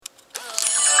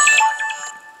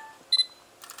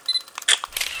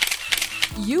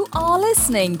You are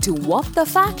listening to What the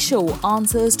Fact Show,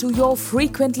 answers to your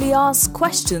frequently asked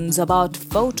questions about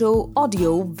photo,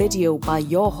 audio, video by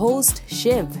your host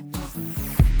Shiv.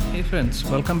 Hey friends,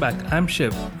 welcome back. I'm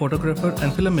Shiv, photographer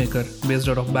and filmmaker based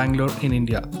out of Bangalore in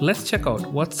India. Let's check out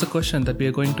what's the question that we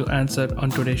are going to answer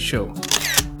on today's show.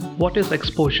 What is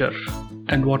exposure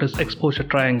and what is exposure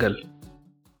triangle?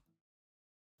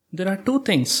 There are two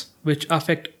things which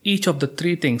affect each of the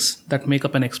three things that make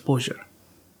up an exposure.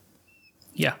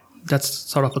 Yeah, that's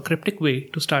sort of a cryptic way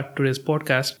to start today's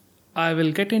podcast. I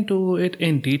will get into it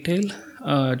in detail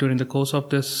during the course of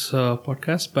this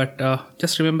podcast, but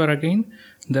just remember again,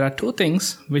 there are two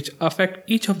things which affect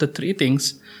each of the three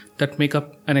things that make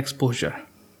up an exposure.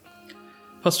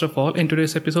 First of all, in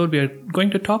today's episode, we are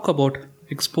going to talk about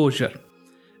exposure.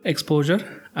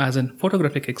 Exposure as in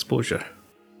photographic exposure.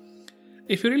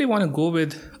 If you really want to go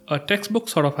with a textbook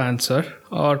sort of answer,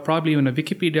 or probably even a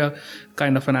Wikipedia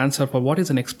kind of an answer for what is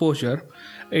an exposure,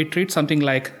 it reads something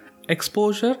like,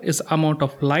 exposure is amount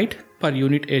of light per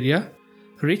unit area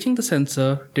reaching the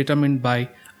sensor determined by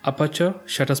aperture,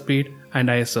 shutter speed, and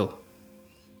ISO.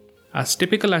 As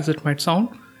typical as it might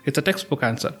sound, it's a textbook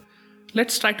answer.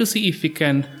 Let's try to see if we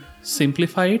can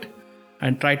simplify it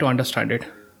and try to understand it.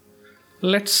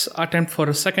 Let's attempt for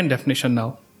a second definition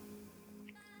now.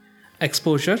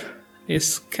 Exposure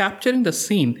is capturing the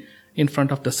scene in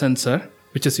front of the sensor,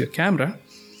 which is your camera,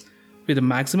 with a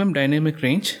maximum dynamic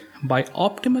range by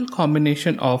optimal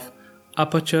combination of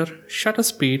aperture, shutter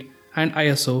speed, and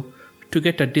ISO to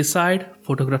get a desired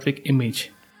photographic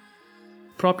image.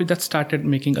 Probably that started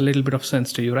making a little bit of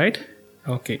sense to you, right?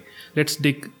 Okay, let's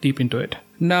dig deep into it.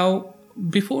 Now,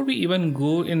 before we even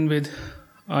go in with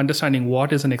understanding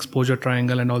what is an exposure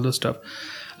triangle and all those stuff,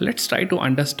 let's try to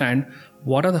understand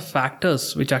what are the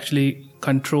factors which actually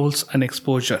controls an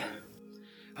exposure.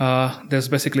 There's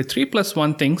basically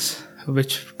 3+1 things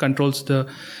which controls the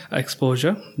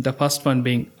exposure. The first one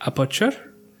being aperture,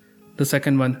 the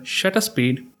second one shutter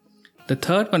speed, the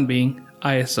third one being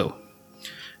ISO.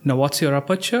 Now what's your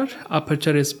aperture?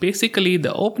 Aperture is basically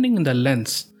the opening in the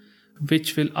lens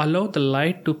which will allow the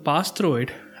light to pass through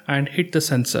it and hit the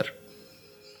sensor.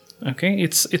 Okay,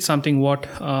 it's something what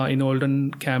in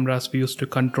olden cameras we used to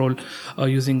control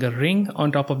using a ring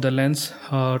on top of the lens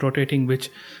rotating,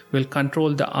 which will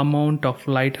control the amount of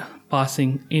light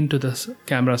passing into the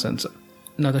camera sensor.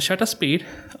 Now the shutter speed,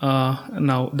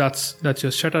 now that's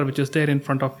your shutter which is there in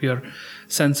front of your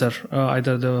sensor,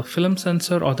 either the film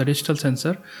sensor or the digital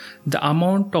sensor. The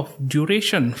amount of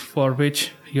duration for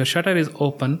which your shutter is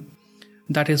open,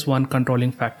 that is one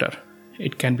controlling factor.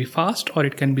 It can be fast or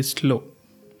it can be slow.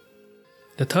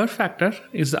 The third factor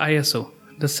is the ISO,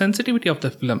 the sensitivity of the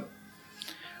film.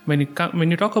 When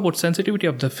you talk about sensitivity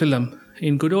of the film,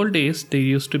 in good old days, there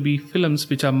used to be films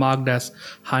which are marked as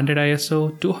 100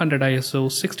 ISO, 200 ISO,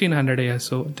 1600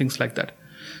 ISO, things like that.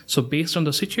 So based on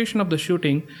the situation of the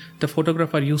shooting, the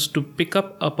photographer used to pick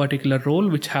up a particular roll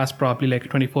which has probably like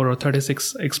 24 or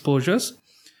 36 exposures,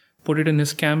 put it in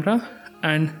his camera,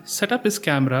 and set up his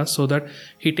camera so that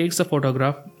he takes the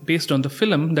photograph based on the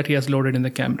film that he has loaded in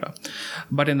the camera.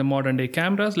 But in the modern day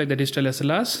cameras like the digital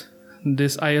SLRs,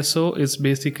 this ISO is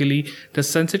basically the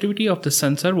sensitivity of the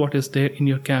sensor what is there in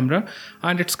your camera,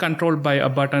 and it's controlled by a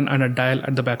button and a dial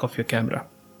at the back of your camera.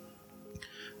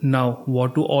 Now,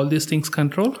 what do all these things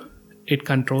control? It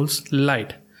controls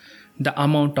light. The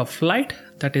amount of light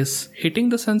that is hitting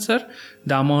the sensor,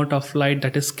 the amount of light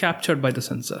that is captured by the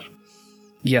sensor.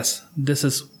 Yes, this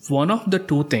is one of the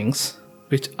two things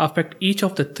which affect each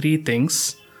of the three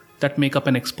things that make up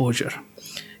an exposure.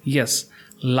 Yes,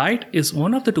 light is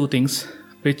one of the two things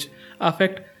which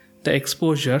affect the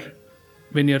exposure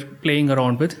when you're playing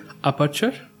around with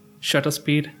aperture, shutter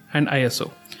speed, and ISO.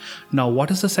 Now,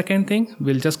 what is the second thing?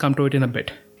 We'll just come to it in a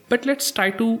bit. But let's try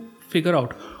to figure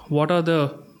out what are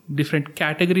the different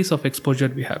categories of exposure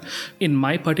we have. In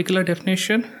my particular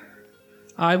definition,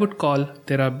 I would call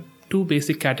there are two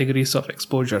basic categories of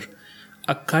exposure: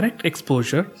 a correct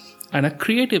exposure and a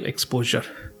creative exposure.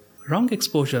 Wrong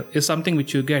exposure is something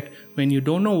which you get when you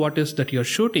don't know what is that you're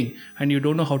shooting and you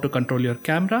don't know how to control your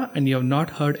camera, and you have not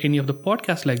heard any of the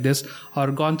podcasts like this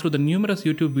or gone through the numerous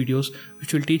YouTube videos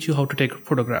which will teach you how to take a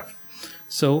photograph.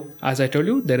 So, as I told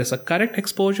you, there is a correct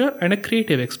exposure and a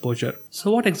creative exposure.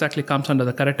 So what exactly comes under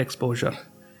the correct exposure?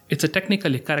 It's a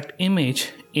technically correct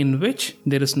image in which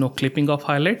there is no clipping of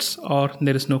highlights or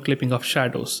there is no clipping of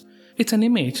shadows. It's an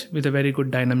image with a very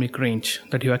good dynamic range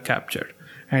that you have captured,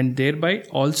 and thereby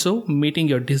also meeting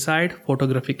your desired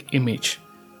photographic image.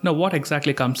 Now, what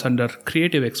exactly comes under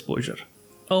creative exposure?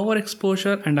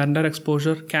 overexposure and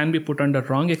underexposure can be put under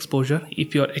wrong exposure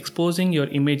if you're exposing your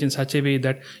image in such a way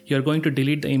that you're going to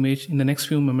delete the image in the next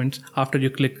few moments after you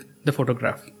click the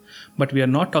photograph. But we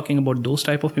are not talking about those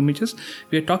type of images.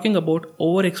 We are talking about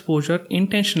overexposure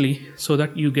intentionally so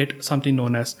that you get something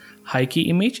known as high key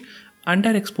image,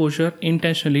 underexposure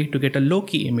intentionally to get a low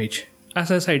key image. As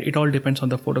I said, it all depends on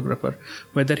the photographer,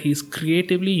 whether he's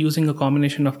creatively using a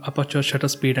combination of aperture, shutter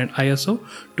speed and ISO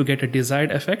to get a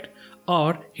desired effect,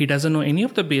 or he doesn't know any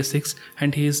of the basics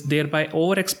and he is thereby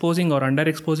overexposing or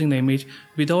underexposing the image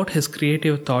without his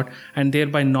creative thought and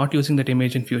thereby not using that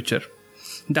image in future.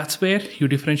 That's where you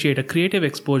differentiate a creative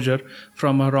exposure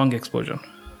from a wrong exposure.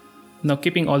 Now,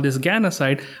 keeping all this GAN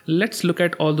aside, let's look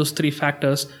at all those three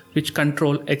factors which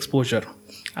control exposure.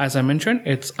 As I mentioned,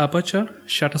 it's aperture,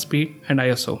 shutter speed, and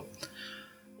ISO.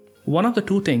 One of the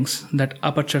two things that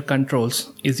aperture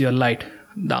controls is your light,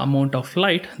 the amount of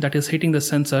light that is hitting the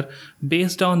sensor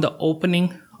based on the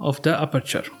opening of the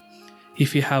aperture.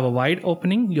 If you have a wide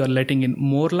opening, you're letting in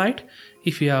more light.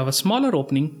 If you have a smaller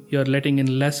opening, you're letting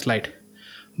in less light.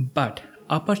 But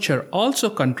aperture also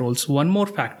controls one more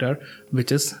factor,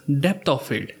 which is depth of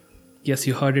field. Yes,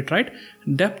 you heard it right.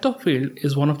 Depth of field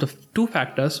is one of the two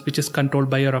factors which is controlled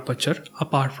by your aperture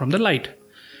apart from the light.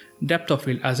 Depth of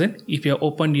field as in, if you have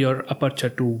opened your aperture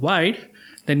too wide,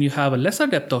 then you have a lesser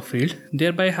depth of field,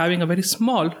 thereby having a very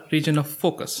small region of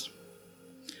focus.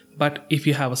 But if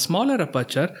you have a smaller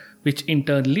aperture, which in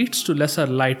turn leads to lesser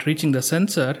light reaching the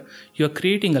sensor, you're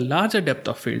creating a larger depth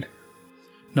of field.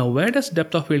 Now, where does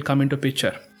depth of field come into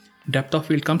picture? Depth of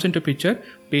field comes into picture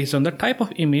based on the type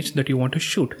of image that you want to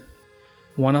shoot.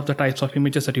 One of the types of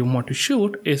images that you want to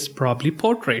shoot is probably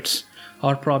portraits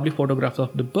or probably photographs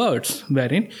of the birds,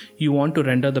 wherein you want to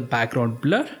render the background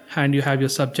blur and you have your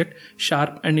subject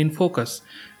sharp and in focus.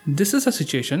 This is a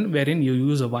situation wherein you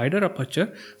use a wider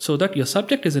aperture so that your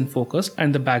subject is in focus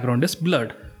and the background is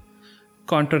blurred.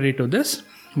 Contrary to this,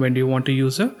 when do you want to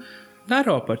use a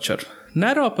narrow aperture?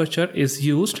 Narrow aperture is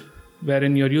used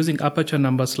wherein you're using aperture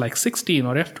numbers like 16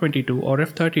 or f22 or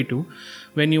f32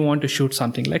 when you want to shoot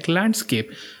something like landscape,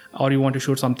 or you want to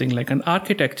shoot something like an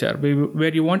architecture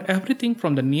where you want everything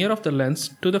from the near of the lens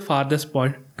to the farthest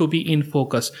point to be in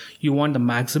focus. You want the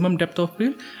maximum depth of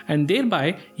field and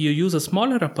thereby you use a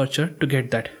smaller aperture to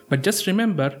get that. But just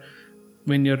remember,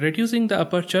 when you're reducing the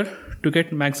aperture to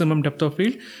get maximum depth of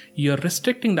field, you're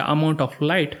restricting the amount of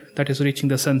light that is reaching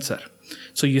the sensor.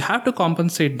 So you have to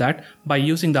compensate that by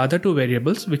using the other two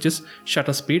variables, which is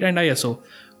shutter speed and ISO.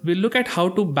 We'll look at how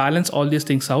to balance all these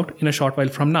things out in a short while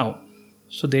from now.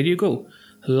 So there you go.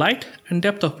 Light and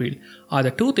depth of field are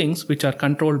the two things which are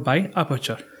controlled by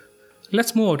aperture.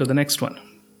 Let's move on to the next one.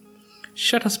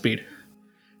 Shutter speed.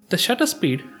 The shutter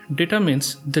speed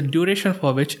determines the duration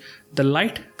for which the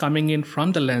light coming in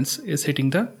from the lens is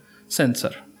hitting the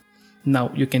sensor.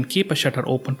 Now, you can keep a shutter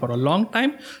open for a long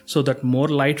time so that more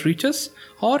light reaches,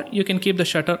 or you can keep the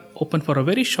shutter open for a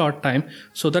very short time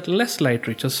so that less light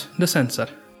reaches the sensor.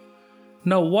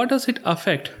 Now, what does it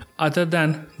affect other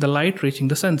than the light reaching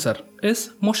the sensor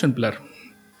is motion blur.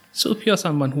 So if you're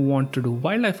someone who wants to do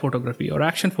wildlife photography or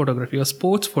action photography or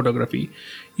sports photography,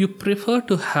 you prefer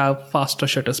to have faster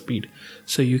shutter speed.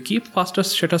 So you keep faster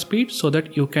shutter speed so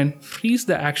that you can freeze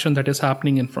the action that is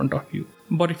happening in front of you.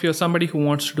 But if you're somebody who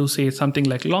wants to do, say, something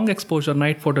like long exposure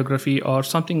night photography or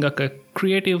something like a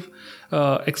creative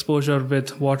exposure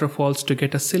with waterfalls to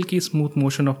get a silky smooth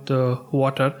motion of the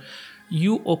water,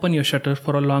 you open your shutter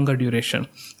for a longer duration.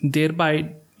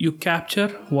 Thereby, you capture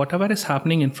whatever is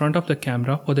happening in front of the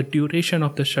camera for the duration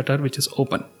of the shutter which is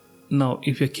open. Now,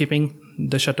 if you're keeping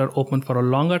the shutter open for a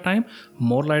longer time,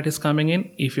 more light is coming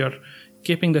in. If you're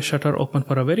keeping the shutter open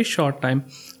for a very short time,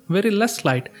 very less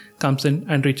light comes in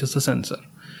and reaches the sensor.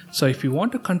 So if you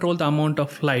want to control the amount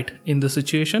of light in the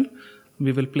situation,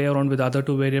 we will play around with other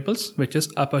two variables, which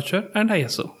is aperture and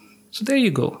ISO. So there you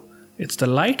go. It's the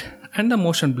light and the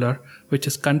motion blur which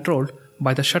is controlled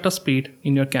by the shutter speed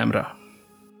in your camera.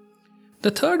 The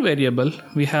third variable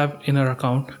we have in our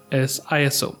account is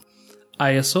ISO.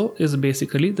 ISO is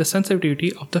basically the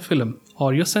sensitivity of the film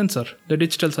or your sensor, the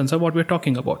digital sensor what we're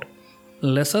talking about.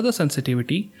 Lesser the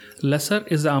sensitivity, lesser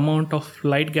is the amount of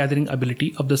light gathering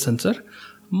ability of the sensor.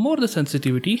 More the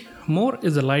sensitivity, more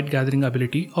is the light gathering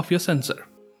ability of your sensor.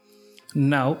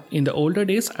 Now, in the older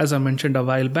days, as I mentioned a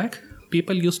while back,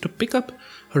 people used to pick up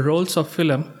rolls of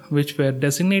film which were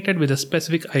designated with a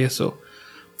specific ISO.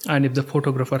 And if the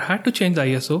photographer had to change the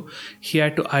ISO, he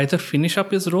had to either finish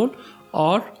up his roll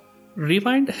or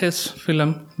rewind his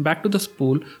film back to the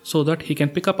spool so that he can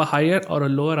pick up a higher or a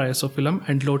lower ISO film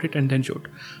and load it and then shoot.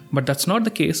 But that's not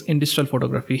the case in digital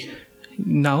photography.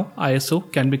 now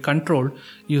ISO can be controlled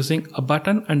using a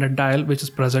button and a dial which is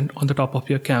present on the top of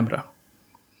your camera.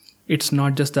 It's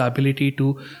not just the ability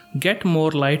to get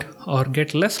more light or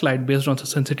get less light based on the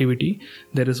sensitivity.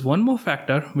 There is one more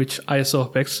factor which ISO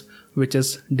affects, which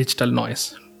is digital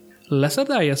noise. Lesser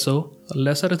the ISO,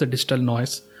 lesser is the digital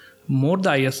noise. More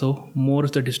the ISO, more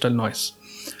is the digital noise.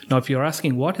 Now, if you're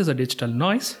asking what is a digital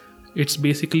noise, it's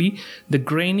basically the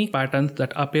grainy patterns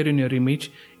that appear in your image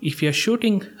if you're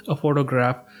shooting a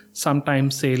photograph,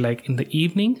 sometimes say like in the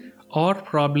evening or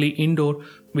probably indoor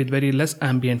with very less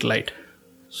ambient light.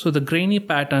 So the grainy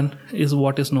pattern is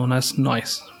what is known as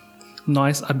noise.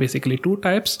 Noise are basically two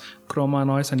types, chroma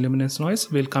noise and luminance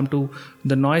noise. We'll come to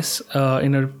the noise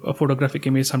in a photographic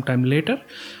image sometime later.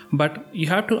 But you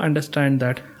have to understand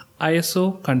that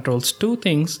ISO controls two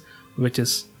things, which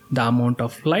is the amount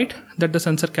of light that the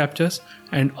sensor captures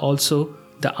and also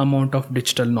the amount of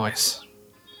digital noise.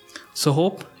 So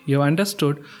hope you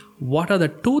understood what are the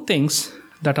two things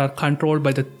that are controlled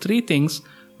by the three things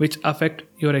which affect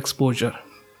your exposure.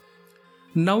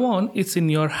 Now on, it's in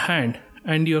your hand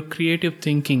and your creative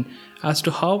thinking as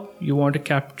to how you want to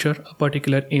capture a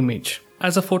particular image.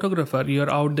 As a photographer,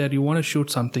 you're out there, you want to shoot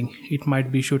something. It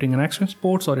might be shooting an action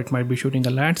sports, or it might be shooting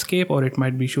a landscape, or it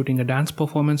might be shooting a dance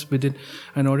performance within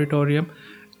an auditorium.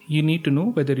 You need to know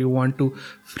whether you want to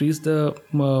freeze the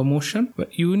motion.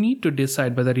 You need to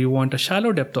decide whether you want a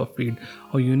shallow depth of field,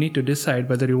 or you need to decide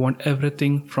whether you want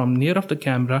everything from near of the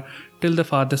camera till the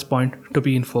farthest point to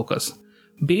be in focus.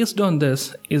 Based on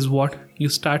this is what you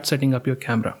start setting up your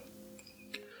camera.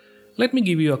 Let me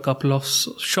give you a couple of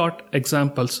short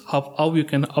examples of how you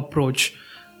can approach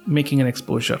making an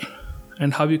exposure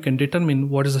and how you can determine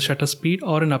what is the shutter speed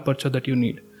or an aperture that you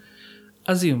need.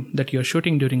 Assume that you're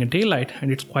shooting during a daylight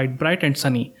and it's quite bright and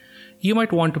sunny. You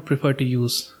might want to prefer to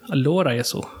use a lower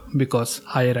ISO because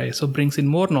higher ISO brings in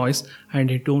more noise and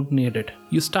you don't need it.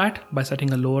 You start by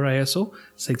setting a lower ISO,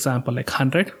 say example like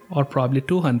 100 or probably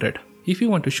 200. If you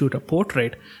want to shoot a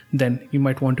portrait, then you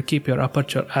might want to keep your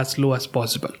aperture as low as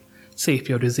possible. Say if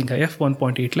you're using a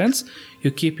f1.8 lens,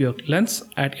 you keep your lens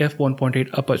at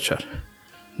f1.8 aperture.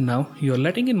 Now you're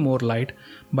letting in more light,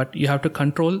 but you have to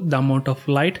control the amount of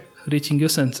light reaching your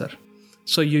sensor.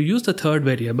 So you use the third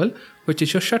variable, which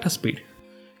is your shutter speed.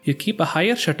 You keep a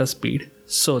higher shutter speed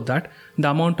so that the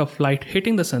amount of light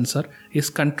hitting the sensor is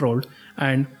controlled,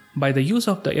 and by the use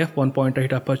of the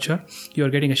f1.8 aperture, you're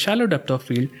getting a shallow depth of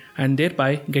field and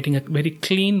thereby getting a very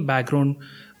clean background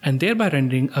and thereby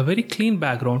rendering a very clean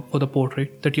background for the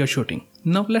portrait that you're shooting.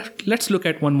 Now let's look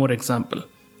at one more example.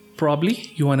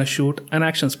 Probably you want to shoot an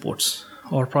action sports,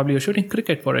 or probably you're shooting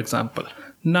cricket, for example.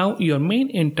 Now your main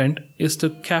intent is to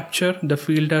capture the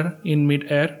fielder in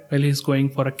mid-air while he's going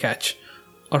for a catch,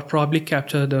 or probably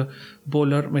capture the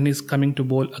bowler when he's coming to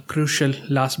bowl a crucial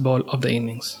last ball of the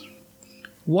innings.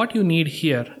 What you need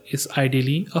here is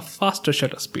ideally a faster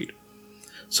shutter speed.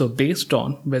 So based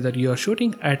on whether you're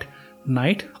shooting at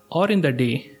night or in the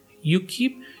day, you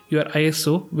keep your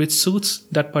ISO which suits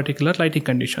that particular lighting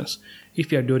conditions.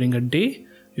 If you're during a day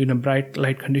in a bright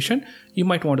light condition, you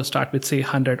might want to start with say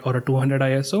 100 or a 200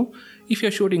 ISO. If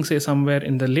you're shooting say somewhere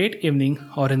in the late evening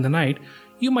or in the night,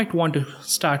 you might want to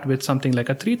start with something like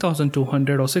a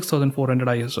 3200 or 6400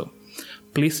 ISO.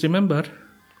 Please remember,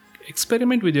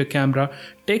 experiment with your camera,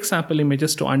 take sample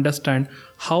images to understand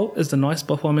how is the noise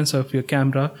performance of your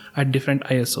camera at different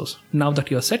ISOs. Now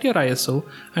that you have set your ISO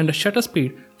and the shutter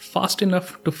speed fast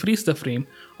enough to freeze the frame,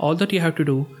 all that you have to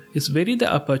do is vary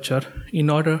the aperture in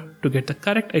order to get the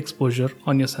correct exposure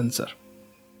on your sensor.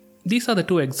 These are the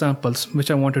two examples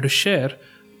which I wanted to share,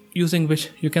 using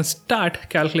which you can start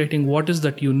calculating what is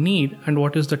that you need and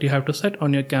what is that you have to set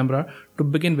on your camera to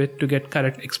begin with to get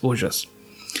correct exposures.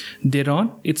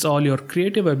 Thereon, it's all your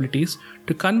creative abilities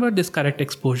to convert this correct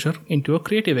exposure into a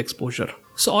creative exposure.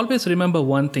 So always remember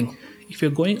one thing, if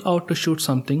you're going out to shoot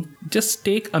something, just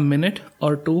take a minute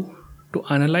or two to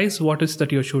analyze what is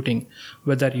that you're shooting,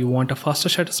 whether you want a faster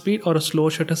shutter speed or a slow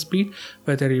shutter speed,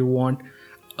 whether you want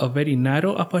a very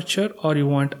narrow aperture or you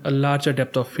want a larger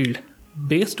depth of field.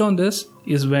 Based on this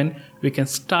is when we can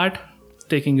start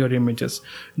taking your images.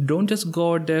 Don't just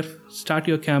go out there, start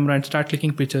your camera and start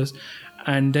clicking pictures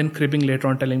and then cribbing later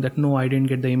on telling that no, I didn't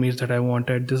get the image that I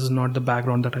wanted, this is not the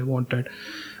background that I wanted,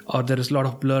 or there is a lot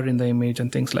of blur in the image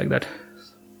and things like that.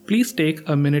 Please take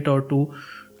a minute or two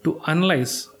to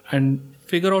analyze and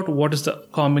figure out what is the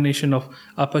combination of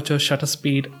aperture, shutter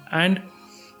speed and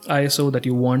ISO that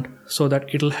you want, so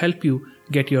that it'll help you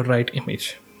get your right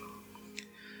image.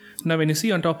 Now when you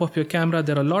see on top of your camera,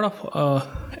 there are a lot of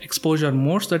exposure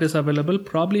modes that is available.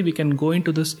 Probably we can go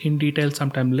into this in detail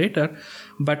sometime later,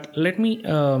 but let me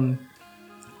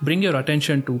bring your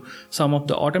attention to some of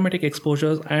the automatic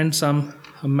exposures and some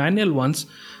manual ones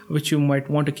which you might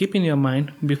want to keep in your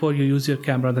mind before you use your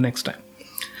camera the next time.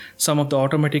 Some of the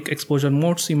automatic exposure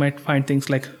modes, you might find things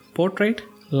like portrait,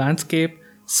 landscape,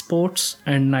 sports,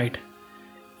 and night.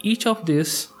 Each of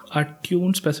these are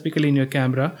tuned specifically in your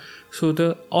camera, so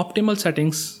the optimal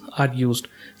settings are used.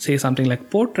 Say something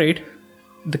like portrait,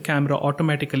 the camera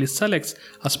automatically selects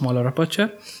a smaller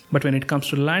aperture, but when it comes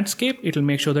to landscape, it will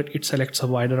make sure that it selects a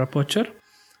wider aperture.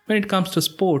 When it comes to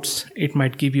sports, it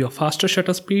might give you a faster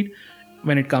shutter speed.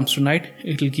 When it comes to night,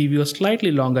 it will give you a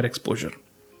slightly longer exposure.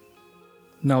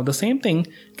 Now the same thing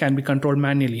can be controlled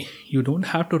manually. You don't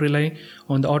have to rely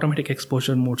on the automatic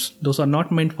exposure modes. Those are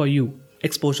not meant for you.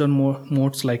 Exposure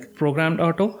modes like programmed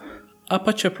auto,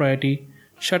 aperture priority,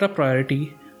 shutter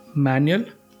priority, manual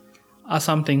are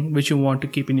something which you want to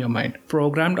keep in your mind.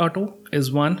 Programmed auto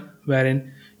is one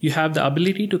wherein you have the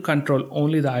ability to control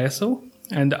only the ISO,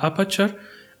 and the aperture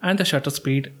and the shutter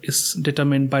speed is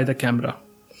determined by the camera.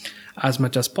 As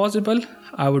much as possible,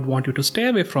 I would want you to stay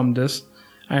away from this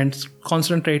and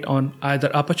concentrate on either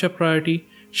aperture priority,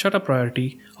 shutter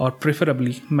priority, or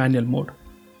preferably manual mode.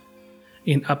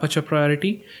 In aperture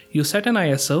priority, you set an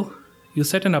ISO, you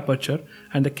set an aperture,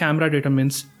 and the camera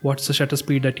determines what's the shutter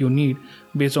speed that you need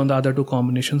based on the other two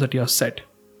combinations that you have set.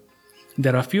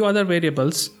 There are a few other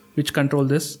variables which control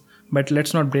this, but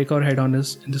let's not break our head on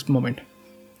this in this moment.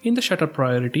 In the shutter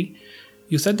priority,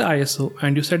 you set the ISO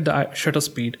and you set the shutter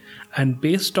speed, and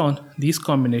based on these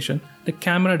combination, the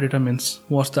camera determines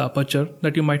what's the aperture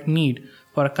that you might need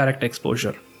for a correct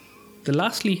exposure.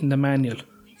 Lastly, in the manual,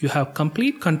 you have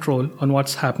complete control on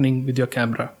what's happening with your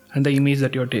camera and the image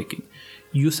that you're taking.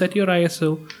 You set your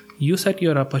ISO, you set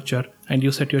your aperture, and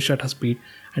you set your shutter speed,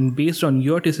 and based on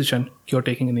your decision, you're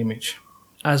taking an image.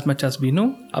 As much as we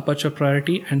know, aperture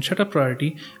priority and shutter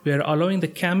priority, we are allowing the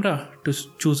camera to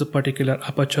choose a particular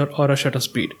aperture or a shutter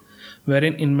speed,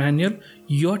 wherein in manual,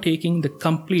 you're taking the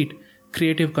complete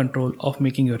creative control of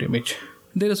making your image.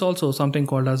 There is also something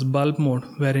called as bulb mode,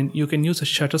 wherein you can use a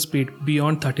shutter speed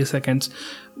beyond 30 seconds,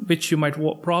 which you might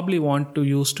probably want to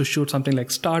use to shoot something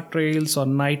like star trails or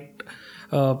night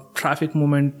traffic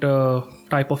movement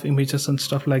type of images and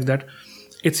stuff like that.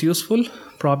 It's useful.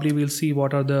 Probably we'll see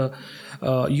what are the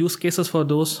use cases for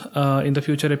those in the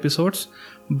future episodes.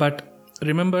 But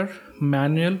remember,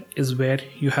 manual is where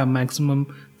you have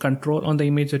maximum control on the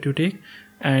image that you take,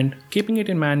 and keeping it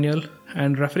in manual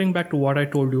and referring back to what I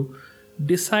told you,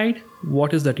 decide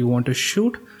what is that you want to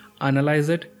shoot, analyze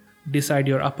it, decide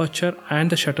your aperture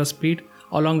and the shutter speed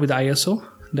along with ISO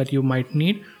that you might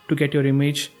need to get your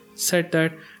image, set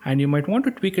that, and you might want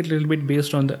to tweak it a little bit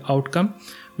based on the outcome,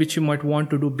 which you might want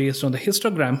to do based on the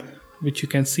histogram, which you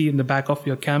can see in the back of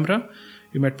your camera.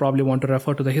 You might probably want to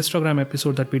refer to the histogram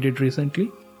episode that we did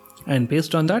recently, and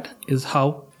based on that is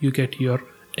how you get your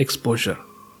exposure.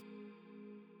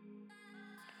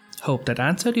 Hope that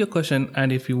answered your question,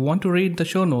 and if you want to read the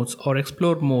show notes or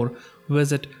explore more,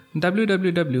 visit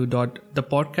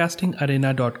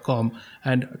www.thepodcastingarena.com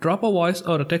and drop a voice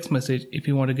or a text message if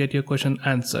you want to get your question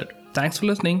answered. Thanks for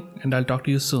listening, and I'll talk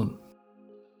to you soon.